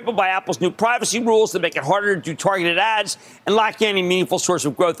 Facebook's crippled by Apple's new privacy rules that make it harder to do targeted ads and lacking any meaningful source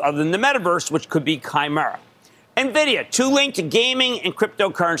of growth other than the metaverse, which could be Chimera. NVIDIA, too linked to gaming and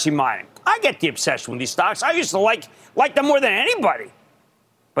cryptocurrency mining. I get the obsession with these stocks. I used to like them more than anybody.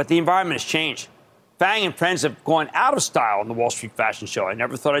 But the environment has changed. Fang and friends have gone out of style on the Wall Street fashion show. I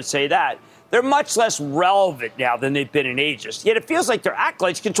never thought I'd say that. They're much less relevant now than they've been in ages. Yet it feels like their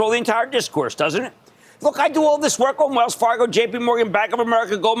acolytes control the entire discourse, doesn't it? Look, I do all this work on Wells Fargo, JP Morgan, Bank of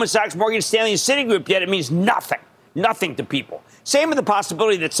America, Goldman Sachs, Morgan Stanley, and Citigroup, yet it means nothing. Nothing to people. Same with the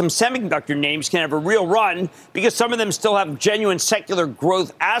possibility that some semiconductor names can have a real run because some of them still have genuine secular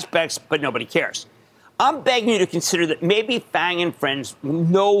growth aspects, but nobody cares. I'm begging you to consider that maybe Fang and friends will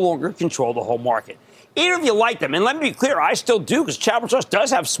no longer control the whole market. Even if you like them, and let me be clear, I still do because Charitable Trust does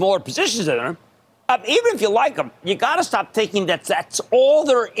have smaller positions in them. Even if you like them, you got to stop thinking that that's all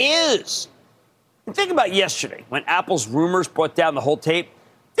there is. And think about yesterday when Apple's rumors brought down the whole tape.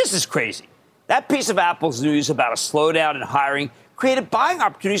 This is crazy. That piece of Apple's news about a slowdown in hiring created buying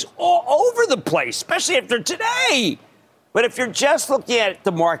opportunities all over the place, especially after today. But if you're just looking at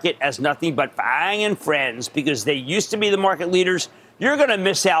the market as nothing but Fang and friends because they used to be the market leaders, you're going to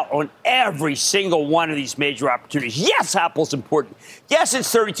miss out on every single one of these major opportunities. Yes, Apple's important. Yes,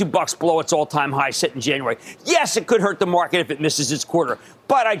 it's $32 below its all-time high set in January. Yes, it could hurt the market if it misses its quarter.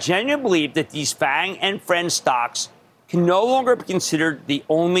 But I genuinely believe that these Fang and friends stocks can no longer be considered the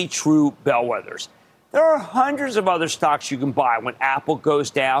only true bellwethers. There are hundreds of other stocks you can buy when Apple goes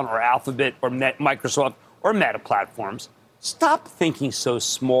down, or Alphabet, or Microsoft, or Meta platforms. Stop thinking so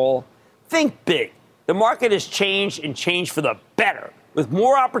small. Think big. The market has changed and changed for the better, with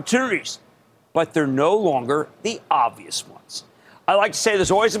more opportunities, but they're no longer the obvious ones. I like to say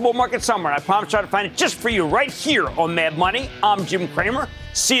there's always a bull market somewhere, and I promise to try to find it just for you right here on Mad Money. I'm Jim Cramer.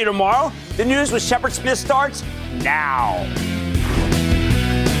 See you tomorrow. The news with Shepard Smith starts now.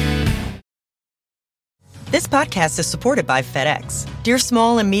 This podcast is supported by FedEx. Dear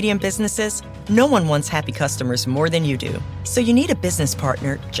small and medium businesses, no one wants happy customers more than you do. So you need a business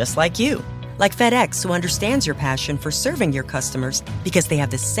partner just like you. Like FedEx, who understands your passion for serving your customers because they have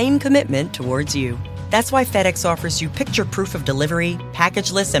the same commitment towards you. That's why FedEx offers you picture proof of delivery,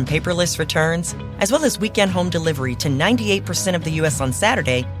 packageless and paperless returns, as well as weekend home delivery to 98% of the U.S. on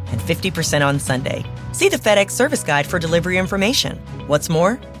Saturday and 50% on Sunday. See the FedEx service guide for delivery information. What's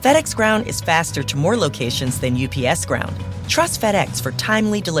more, FedEx Ground is faster to more locations than UPS Ground. Trust FedEx for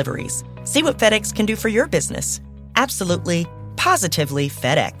timely deliveries. See what FedEx can do for your business. Absolutely, positively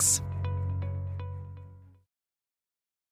FedEx.